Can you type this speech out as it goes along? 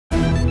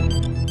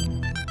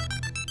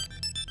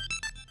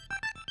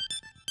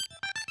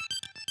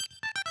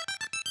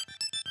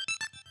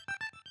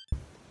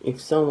If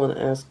someone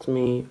asks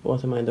me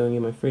what am I doing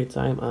in my free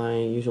time,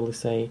 I usually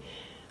say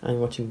I'm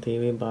watching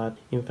TV, but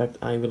in fact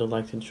I really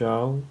like to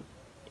draw.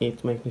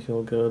 It makes me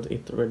feel good,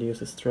 it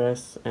reduces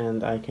stress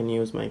and I can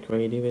use my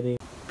creativity.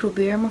 Ik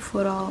probeer me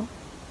vooral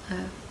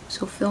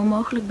zoveel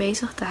mogelijk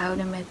bezig te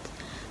houden met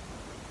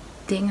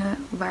dingen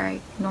waar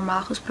ik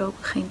normaal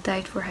gesproken geen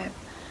tijd voor heb.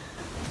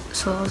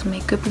 Zoals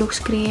make-up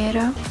looks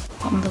creëren,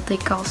 omdat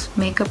ik als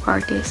make-up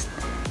artist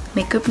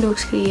make-up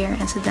looks creëer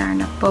en ze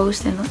daarna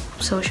post en op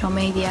social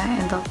media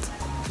en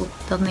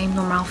dat neemt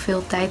normaal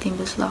veel tijd in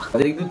beslag.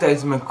 Wat ik doe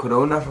tijdens mijn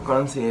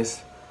corona-vakantie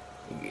is,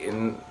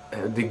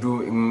 ik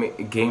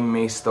game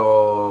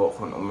meestal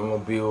gewoon op mijn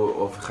mobiel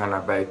of ik ga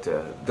naar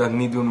buiten. Dat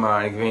niet doen,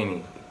 maar ik weet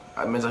niet.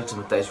 Mensen als ik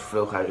me thuis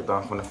verveel, ga ik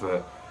dan gewoon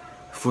even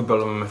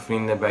voetballen met mijn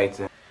vrienden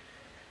buiten.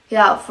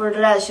 Ja, voor de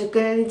rest, we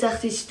kunnen niet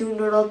echt iets doen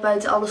doordat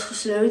buiten alles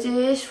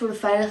gesloten is voor de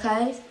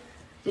veiligheid.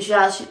 Dus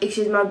ja, ik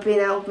zit maar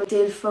binnen op mijn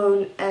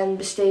telefoon en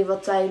besteed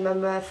wat tijd met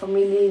mijn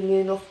familie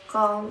nu nog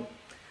kan.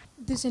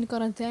 Dus in de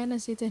quarantaine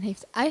zitten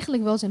heeft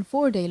eigenlijk wel zijn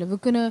voordelen. We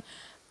kunnen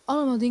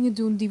allemaal dingen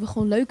doen die we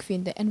gewoon leuk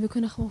vinden. En we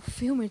kunnen gewoon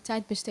veel meer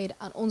tijd besteden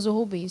aan onze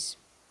hobby's.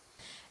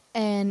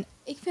 En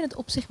ik vind het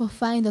op zich wel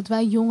fijn dat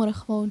wij jongeren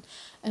gewoon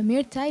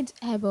meer tijd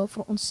hebben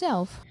voor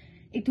onszelf.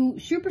 Ik doe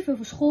superveel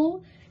voor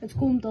school. Het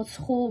komt dat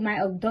school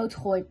mij ook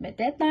doodgooit met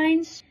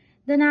deadlines.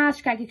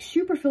 Daarnaast kijk ik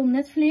superveel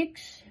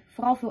Netflix.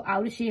 Vooral veel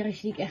oude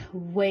series die ik echt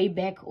way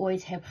back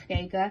ooit heb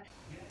gekeken.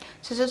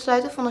 Sinds het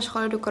sluiten van de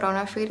school door de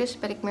coronavirus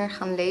ben ik meer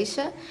gaan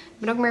lezen. Ik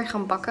ben ook meer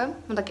gaan bakken,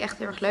 wat ik echt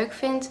heel erg leuk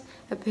vind. Ik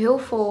heb heel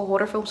veel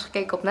horrorfilms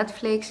gekeken op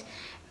Netflix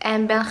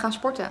en ben gaan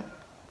sporten.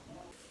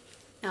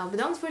 Nou,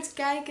 bedankt voor het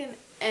kijken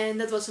en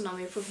dat was het dan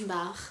weer voor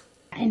vandaag.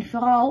 En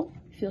vooral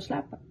veel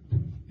slapen.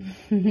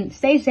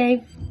 Stay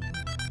safe.